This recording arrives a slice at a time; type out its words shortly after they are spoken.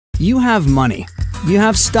You have money, you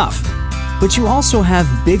have stuff, but you also have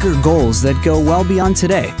bigger goals that go well beyond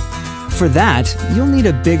today. For that, you'll need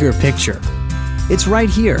a bigger picture. It's right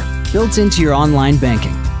here, built into your online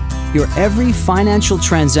banking. Your every financial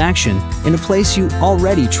transaction in a place you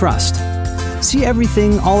already trust. See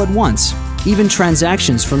everything all at once, even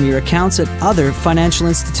transactions from your accounts at other financial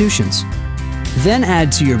institutions. Then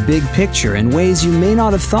add to your big picture in ways you may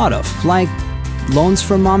not have thought of, like loans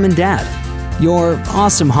from mom and dad, your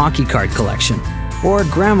awesome hockey card collection, or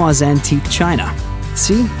grandma's antique china.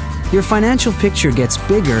 See, your financial picture gets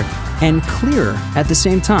bigger and clearer at the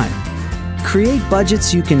same time. Create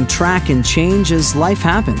budgets you can track and change as life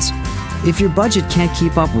happens. If your budget can't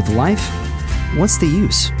keep up with life, what's the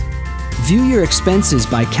use? View your expenses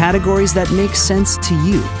by categories that make sense to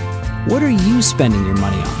you. What are you spending your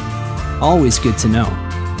money on? Always good to know.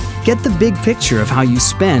 Get the big picture of how you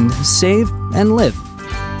spend, save, and live.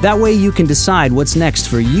 That way you can decide what's next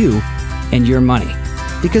for you and your money.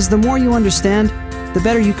 Because the more you understand, the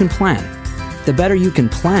better you can plan. The better you can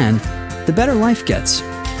plan, the better life gets.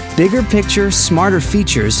 Bigger picture, smarter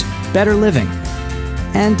features, better living.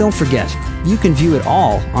 And don't forget, you can view it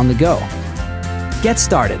all on the go. Get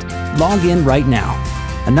started. Log in right now.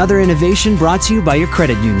 Another innovation brought to you by your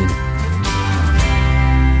credit union.